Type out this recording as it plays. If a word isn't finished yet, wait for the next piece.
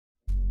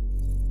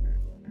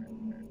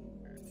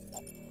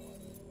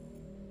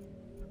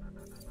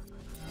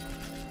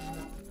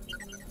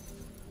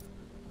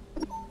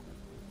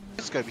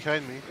This guy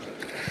behind me.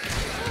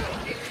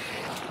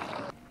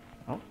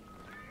 Oh.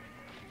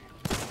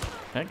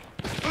 Tag.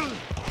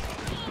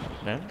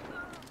 Dead.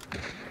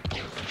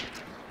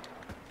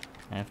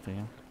 After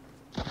you.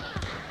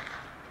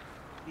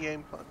 The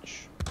aim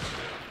punch.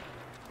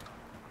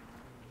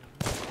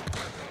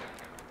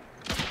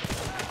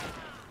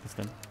 He's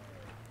dead.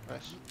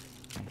 Nice.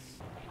 Nice.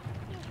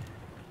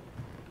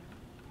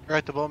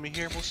 Right above me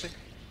here, mostly.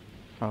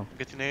 Oh.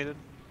 Getting aided.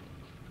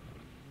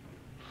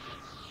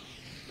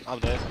 I'm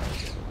dead.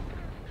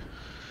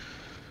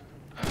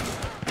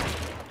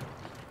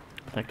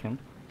 Attack him.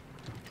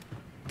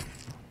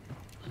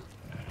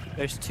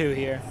 There's two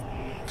here.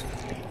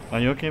 Are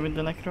you okay with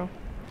the necro?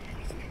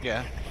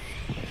 Yeah.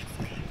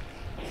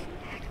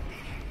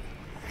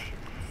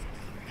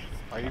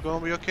 Are you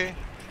gonna be okay?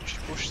 She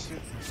pushes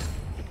you.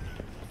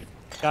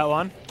 Got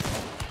one.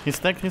 He's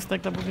stacked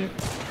above you.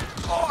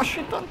 Oh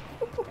shit, done.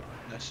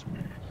 Nice.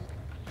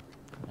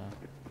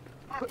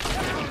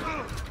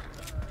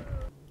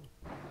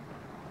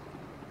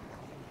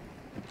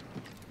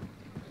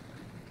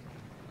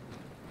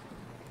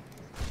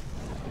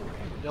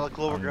 They're like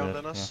lower ground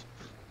than us.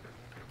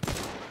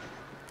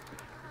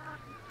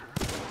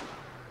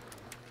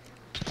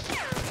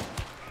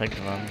 Take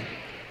one.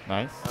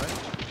 Nice. Alright.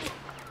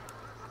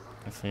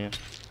 I see it.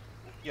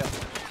 Yeah.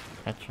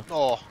 Headshot.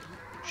 Oh.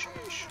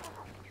 Sheesh.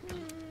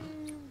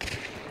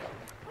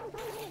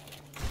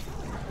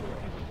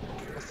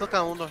 I still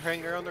kind of want to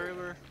hang around the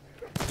river.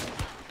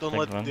 Don't Take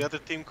let one. the other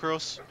team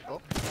cross. Oh.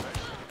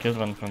 Killed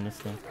one from this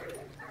side.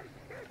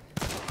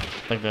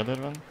 Take the other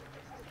one.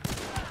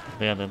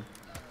 They are dead.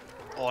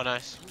 Oh,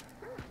 nice.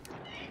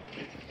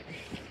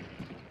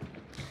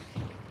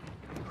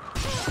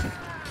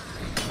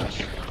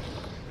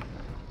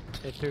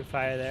 They threw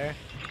fire there.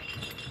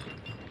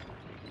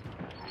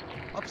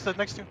 Upstairs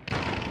next to you.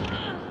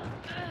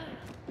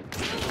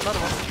 Another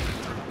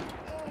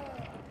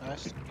one.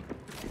 Nice.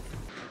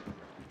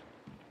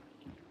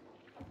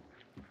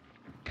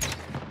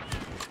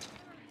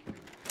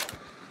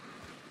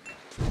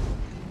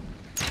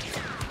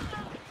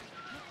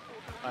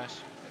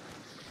 Nice.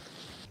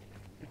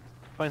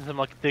 Find some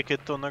like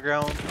ticket on the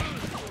ground.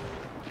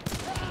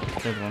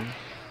 Dead one.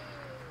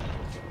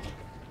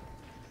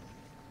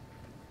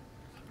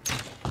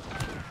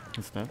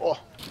 He's dead. Oh,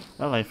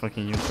 Well, I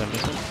fucking used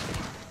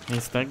everything.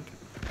 He's tagged.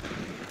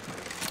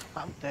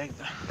 I'm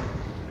tagged.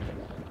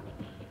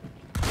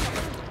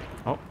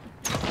 Oh.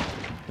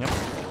 Yep.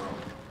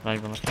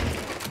 Diagonal.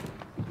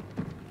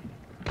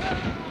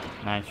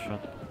 Nice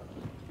shot.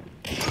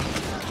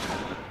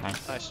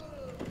 Nice. Nice.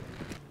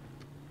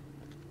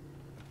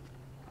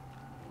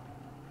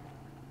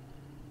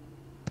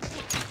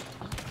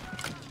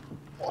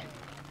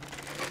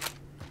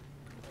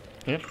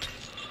 Here.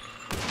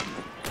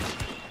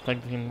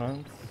 Tagged him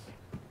once.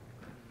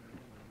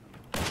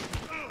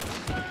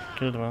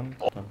 Killed one.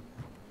 Done.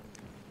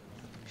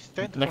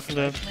 Next to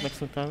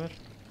the tower.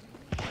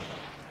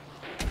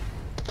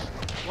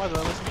 Why do I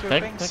listen to your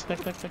Tag. things?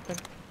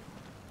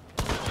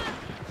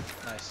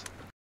 Nice.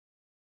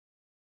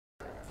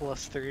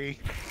 +3.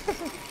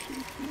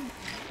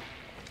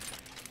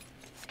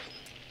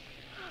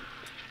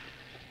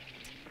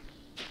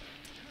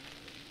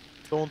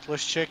 Don't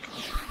let's check.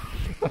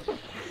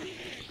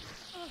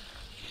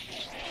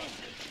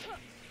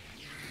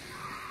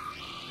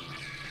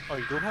 Oh,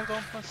 you don't have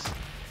gauntlets?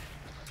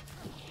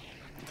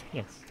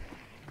 Yes.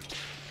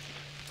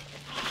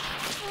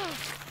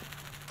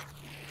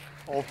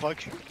 Oh fuck.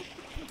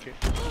 Okay.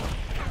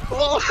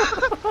 Oh!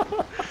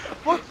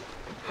 What?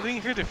 I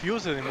didn't hear the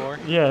fuse anymore.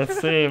 Yeah,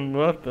 same.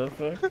 What the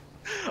fuck?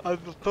 I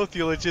thought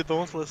you legit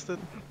don't listed.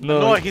 No. I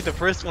know I hit the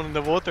first one in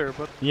the water,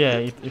 but Yeah,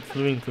 it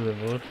flew into the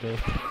water.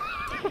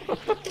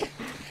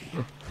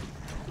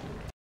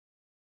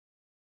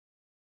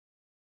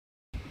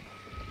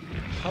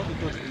 how did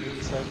that from the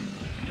inside?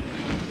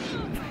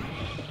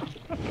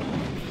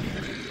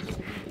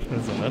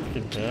 There's a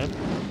medkit there.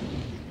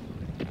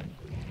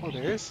 Oh,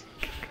 there is?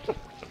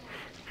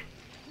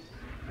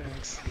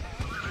 Thanks.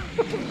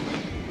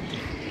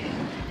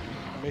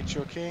 Make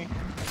you okay?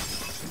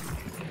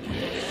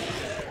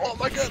 Oh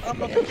my god, I'm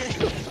not okay!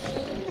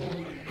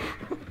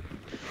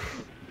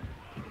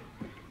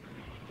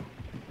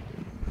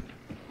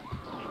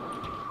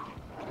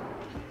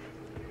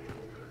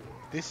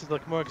 This is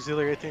like more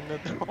exhilarating than.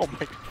 Oh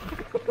my god.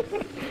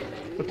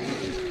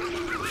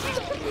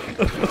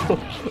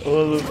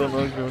 All of them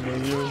are going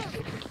on you.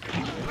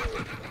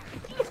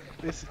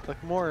 This is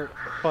like more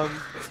fun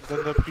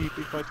than the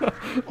PP fight.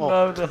 Oh,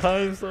 Now the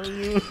hives on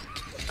you.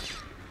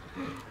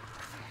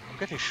 I'm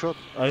getting shot.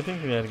 I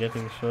think we are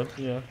getting shot,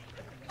 yeah.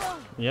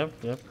 Yep.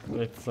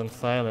 With some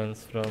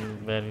silence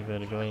from where we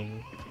were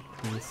going.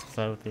 East,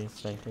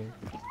 southeast, I think.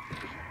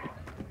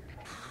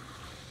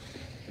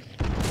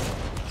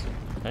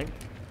 Tag.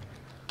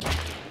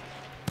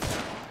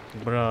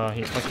 Bruh,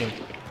 he fucking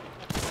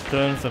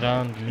turns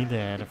around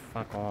midair.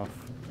 Fuck off.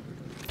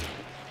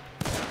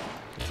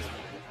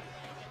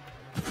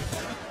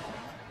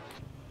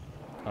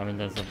 I mean,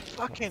 there's a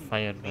Fucking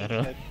fire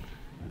barrel meathead.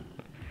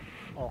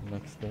 Oh,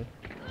 next to it.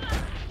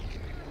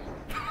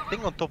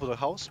 Think on top of the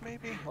house,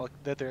 maybe? Like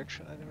that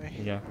direction, anyway.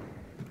 Yeah.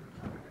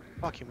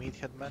 Fuck you,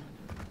 meathead, man.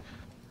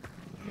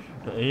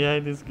 The AI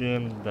this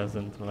game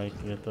doesn't like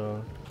you at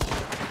all.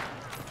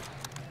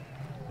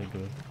 They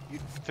do. You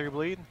 3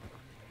 bleed?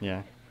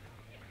 Yeah.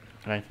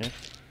 Right here.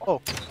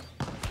 Oh,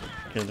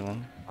 Killed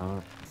one.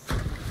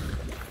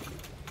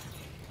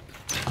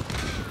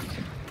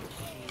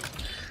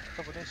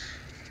 top of this.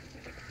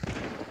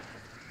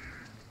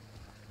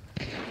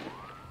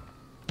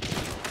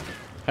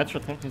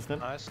 Headshot him, he's dead.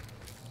 Nice.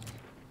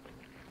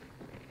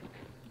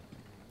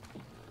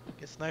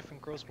 Gets knife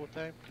and crossbow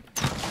type.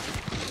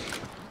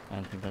 I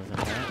don't think there's a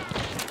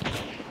guy.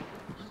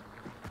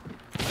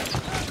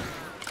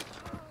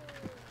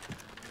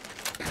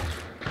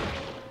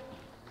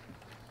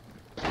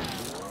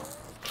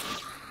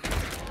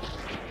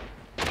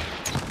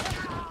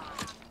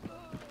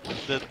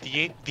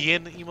 The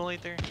end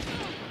emulator.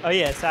 Oh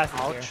yeah,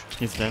 assassin's here. Ouch.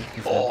 He's dead.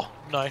 He's Oh,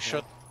 nice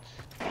shot.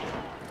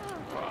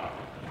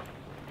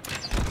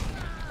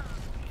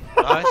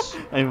 Nice.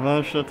 dead. I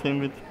one shot him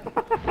with,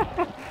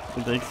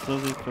 with the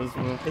explosive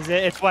crossbow. Is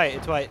it? It's white.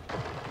 It's white.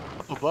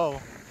 Oh,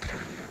 bow.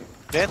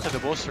 They entered the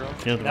boss room.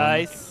 Killed one.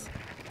 Nice.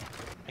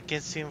 I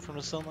can't see him from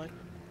the sunlight.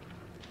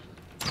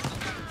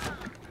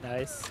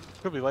 Nice.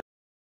 Could be white.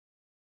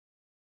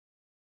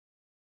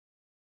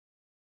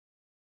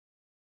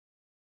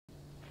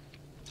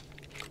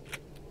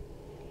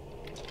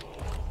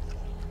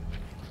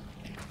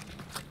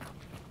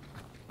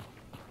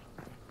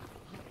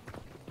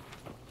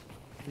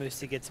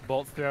 Moosey gets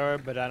bolt thrower,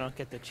 but I don't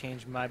get to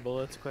change my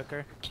bullets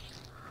quicker.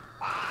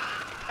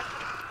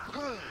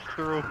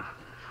 Through.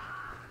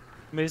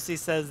 Moosey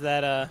says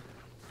that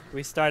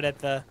we start at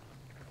the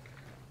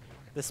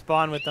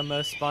spawn with the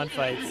most spawn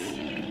fights.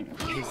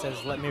 He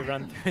says, "Let me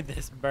run through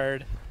this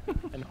bird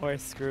and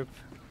horse group."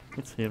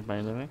 It's here,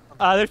 by the way.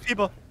 There's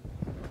people.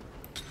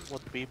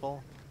 What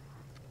people?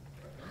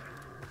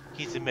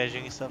 He's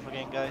imagining stuff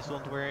again, guys.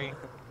 Don't worry.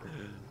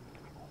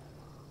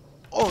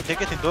 Oh, they're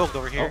getting dogged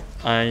over here.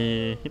 Oh,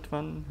 I hit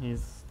one. He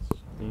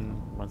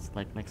was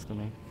like next to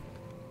me.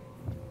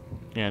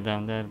 Yeah,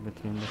 down there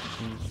between the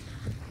trees.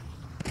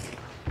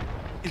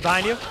 He's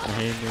behind you.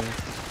 Behavior.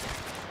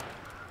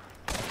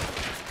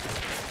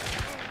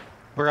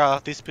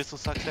 Bruh, this pistol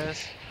sucks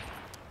ass.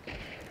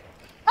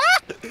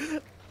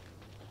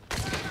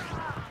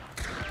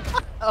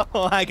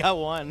 Oh, I got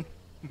one.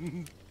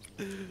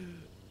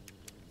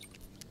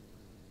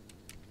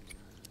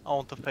 I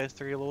want to face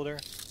the reloader.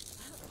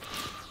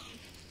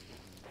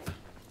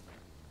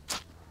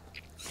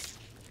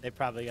 They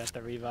probably got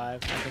the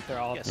revive. I think they're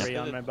all Yes, three they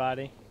on did. my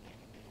body.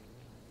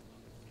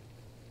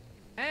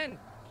 And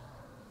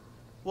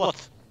What?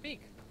 speak.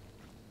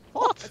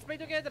 What? Let's play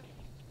together.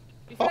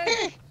 Be friends.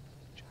 Okay.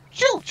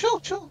 Chill, chill,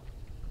 chill.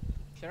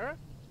 Sure.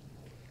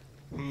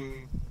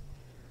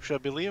 Should I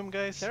believe him,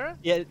 guys? Sure.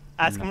 Yeah,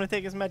 ask him to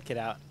take his medkit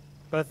out.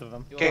 Both of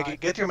them. You Okay, are-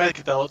 get your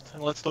medkit out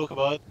and let's talk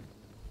about it.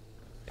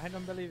 I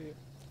don't believe you.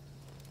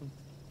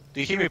 Do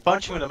you hear me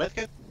punching with a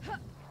medkit?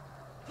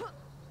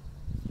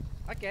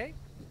 Okay.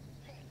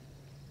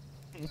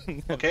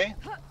 Okay.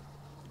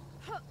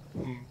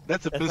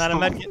 That's a That's pistol. not a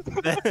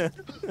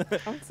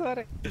medkit. I'm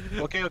sorry.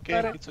 Okay, okay,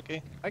 Alright. it's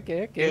okay.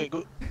 Okay. Okay, Okay.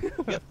 go.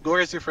 Yeah, go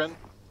raise your friend.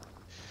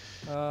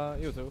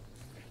 You too.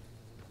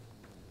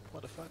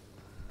 What the fuck?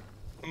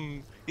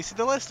 Is he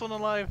the last one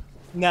alive?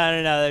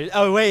 No.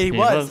 Oh wait, he He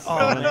was. was.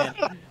 Oh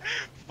man.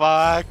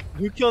 Fuck.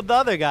 Who killed the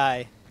other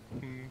guy?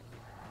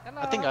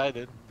 Hello. I think I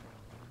did.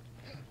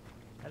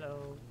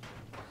 Hello.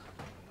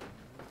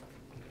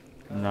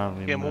 Now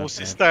we Okay, murder.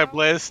 Moosey, start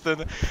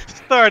blasting.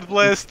 Start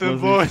blasting,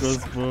 boys.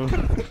 Explosive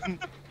crossbow.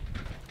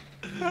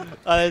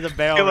 Oh, there's a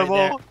barrel Kill right 'em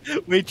all. there.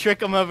 We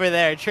trick him over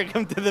there. Trick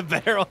him to the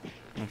barrel.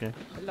 Okay.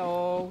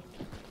 Hello.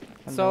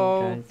 Hello,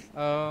 So,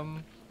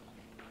 guys.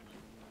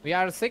 we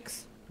are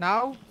 6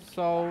 now.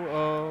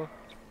 So,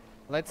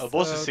 let's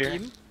boss is here.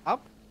 team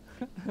up.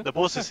 The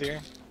boss is here.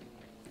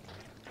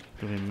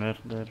 Do we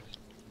murder?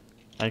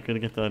 I could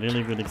get a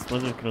really good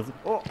explosive crossbow.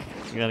 Oh,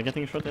 we are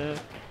getting shot at.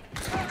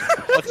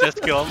 Let's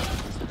just kill him.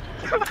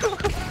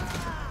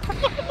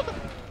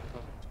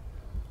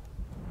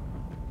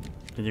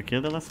 Did you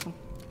kill the last one?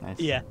 Nice.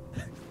 Yeah.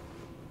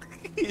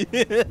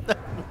 that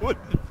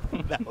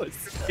was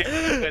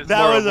It's that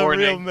more was a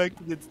real warning.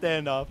 Mexican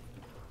standoff.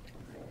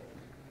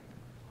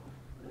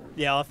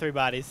 Yeah, all 3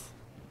 bodies.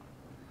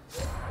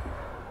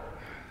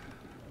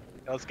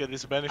 Let's get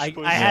this Spanish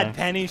push. I had Yeah.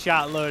 penny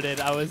shot loaded.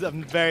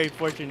 I'm very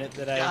fortunate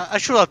that Yeah, I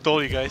should have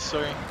told you guys,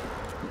 sorry.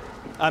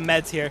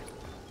 Med's here.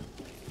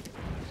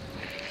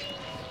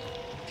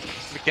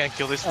 We can't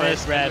kill this Oh,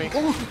 it's fast. red.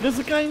 can we? Oh, there's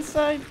a guy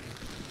inside.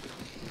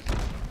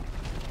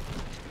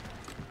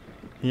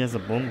 He has a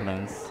bomb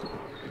lance.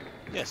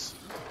 Yes.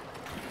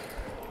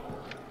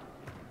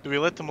 Do we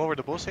let them over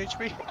the boss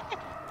HP?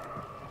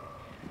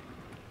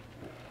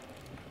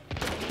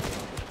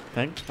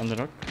 Tag on the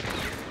rock.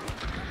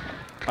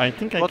 I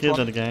think I What killed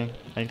one? that guy.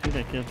 I think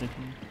I killed him.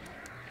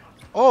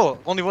 Oh,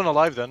 only one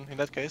alive then, in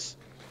that case.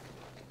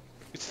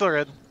 It's still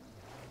red.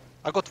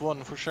 I got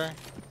one for sure.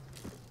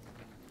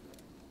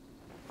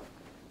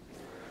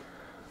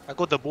 I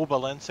got the Boba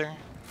Lancer.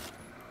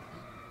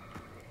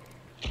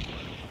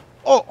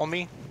 Oh, on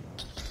me.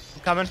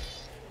 I'm coming.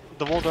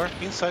 The wall door,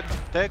 inside,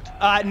 tagged.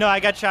 No, I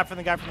got shot from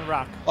the guy from the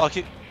rock. Oh,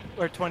 he,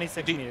 Or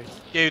 26 Did-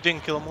 meters. yeah, you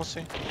didn't kill him,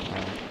 Moosey.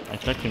 I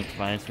attacked him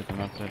twice with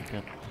an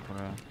uppercut.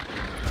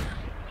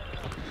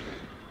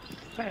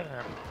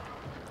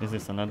 Is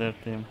this another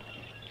team?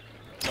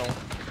 No. I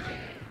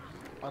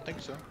don't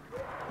think so.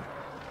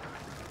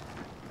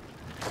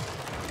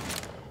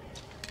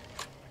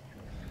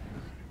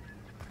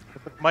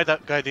 My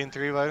guy didn't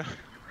revive.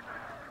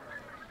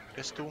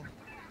 There's two.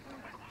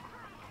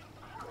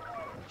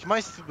 He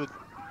might still be...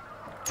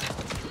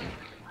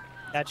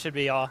 That should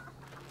be all.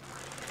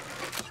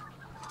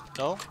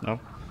 No? No.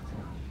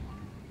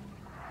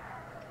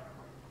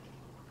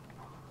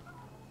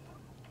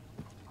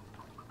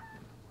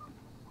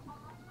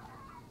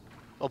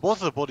 Oh, both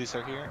of the bodies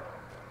are here.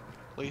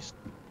 Please.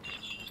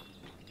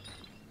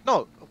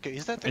 No, okay,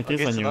 is that It is a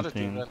against new another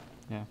team. then?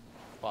 Yeah.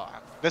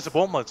 Fuck. There's a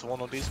bomb at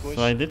one of these boys.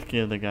 So I did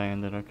kill the guy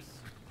on the rocks.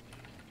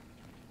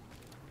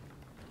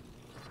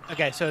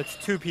 Okay, so it's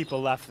 2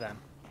 people left then.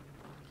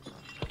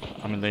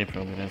 I mean, they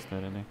probably rest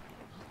already.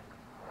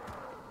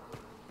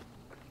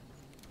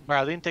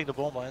 Bro, I didn't take the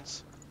bomb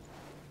mines.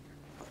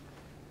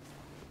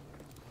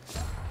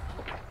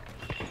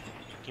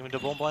 Give me the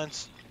bomb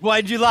mines.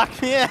 Why'd you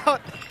lock me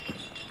out?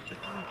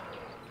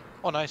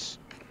 Oh, nice.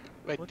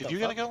 Wait, What did the you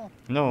get a fuck? kill?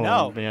 No,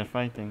 No. they are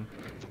fighting.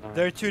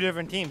 There are 2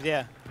 different teams,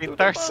 yeah.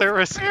 Entire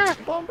service here.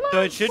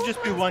 So it should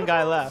just be 1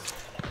 guy left.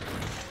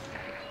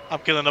 I'm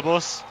killing the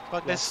boss.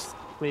 Fuck this. Yes,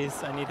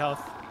 please, I need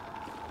health.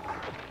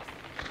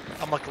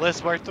 I'm a glass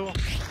bar too.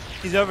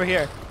 He's over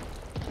here.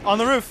 On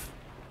the roof.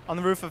 On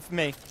the roof of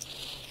me.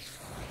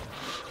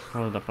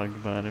 Hold the fuck,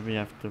 but we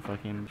have to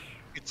fucking...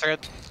 It's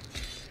red.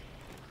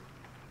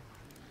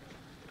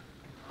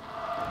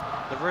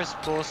 The worst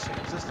boss in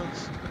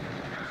existence.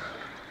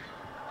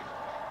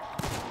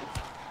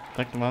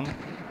 Attacked one.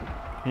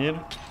 Here.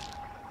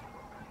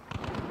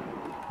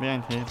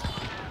 Behind here.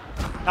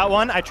 Got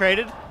one, I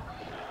traded.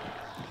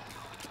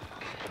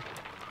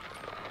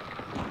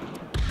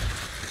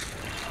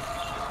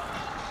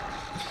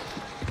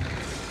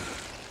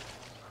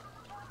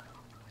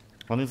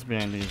 One is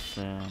behind these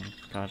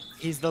carts.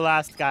 He's the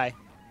last guy.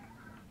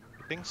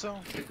 You think so?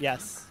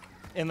 Yes.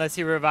 Unless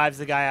he revives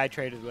the guy I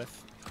traded with.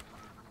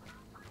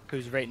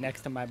 Who's right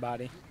next to my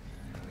body.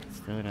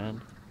 Still red.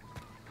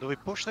 Do we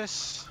push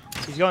this?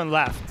 He's going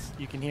left.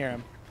 You can hear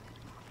him.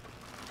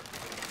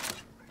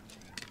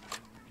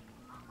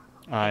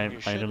 I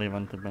shit. really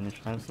want to banish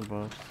house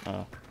above.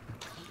 Oh.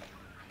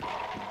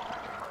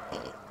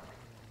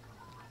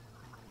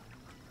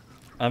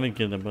 I will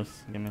kill the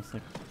boss. Give me a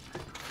sec.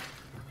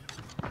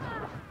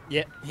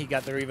 Yeah, he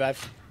got the revive.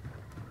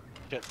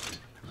 Shit.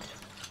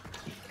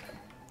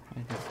 I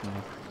guess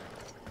not.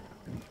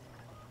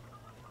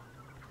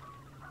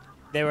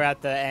 They were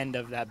at the end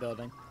of that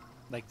building.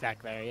 Like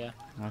back there, yeah.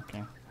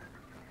 Okay.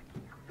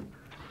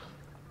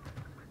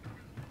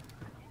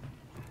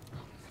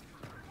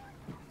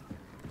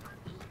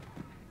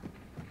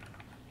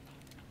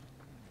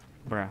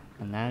 Bruh,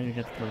 and now you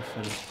get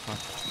closer. Fuck.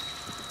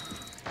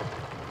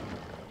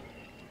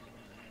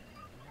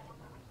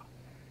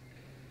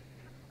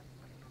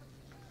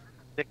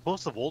 They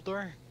close the wall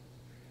door?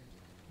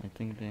 I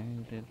think they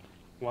did.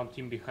 One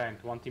team behind,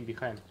 one team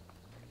behind.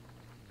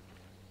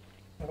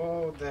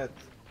 Oh, that.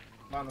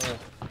 Manuel.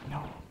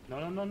 No. No,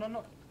 no, no, no,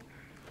 no.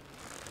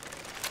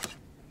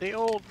 They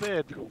all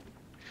dead.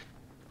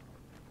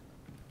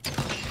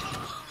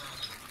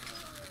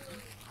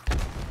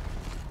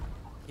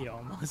 He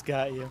almost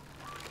got you.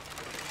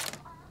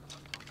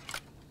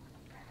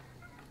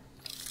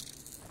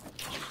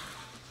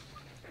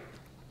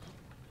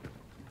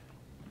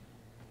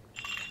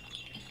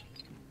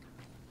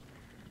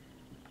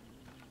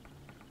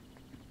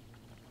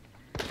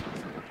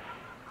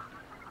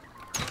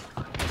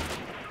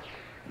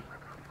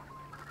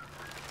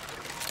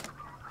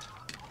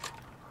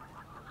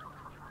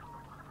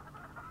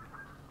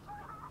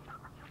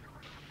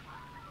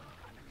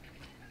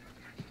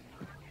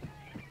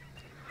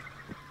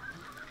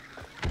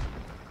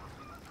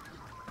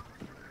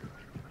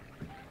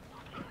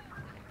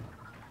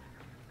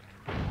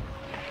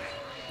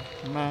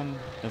 Man,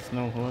 there's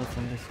no holes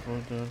in this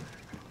folder.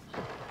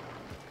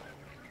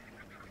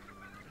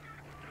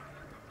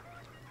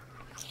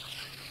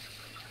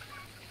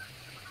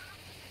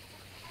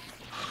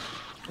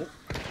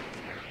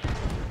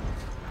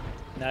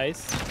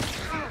 Nice.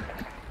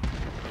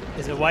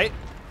 Is it white?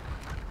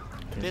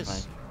 It is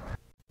This.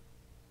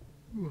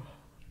 fine.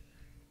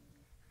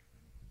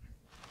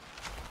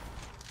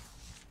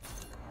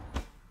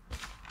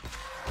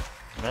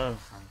 Well,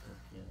 hunted,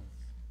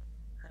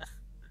 yes.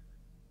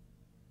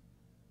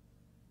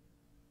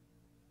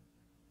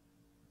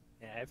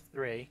 Yeah, I have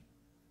 3.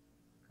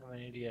 How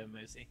many do you have,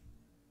 Moosey?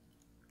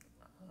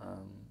 I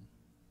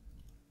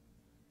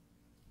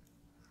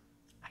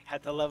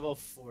got to level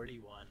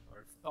 41,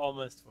 or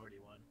almost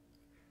 41.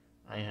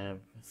 I have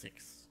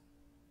 6.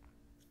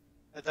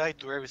 I died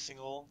to every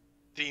single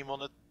team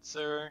on it,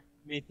 sir.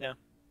 Me too.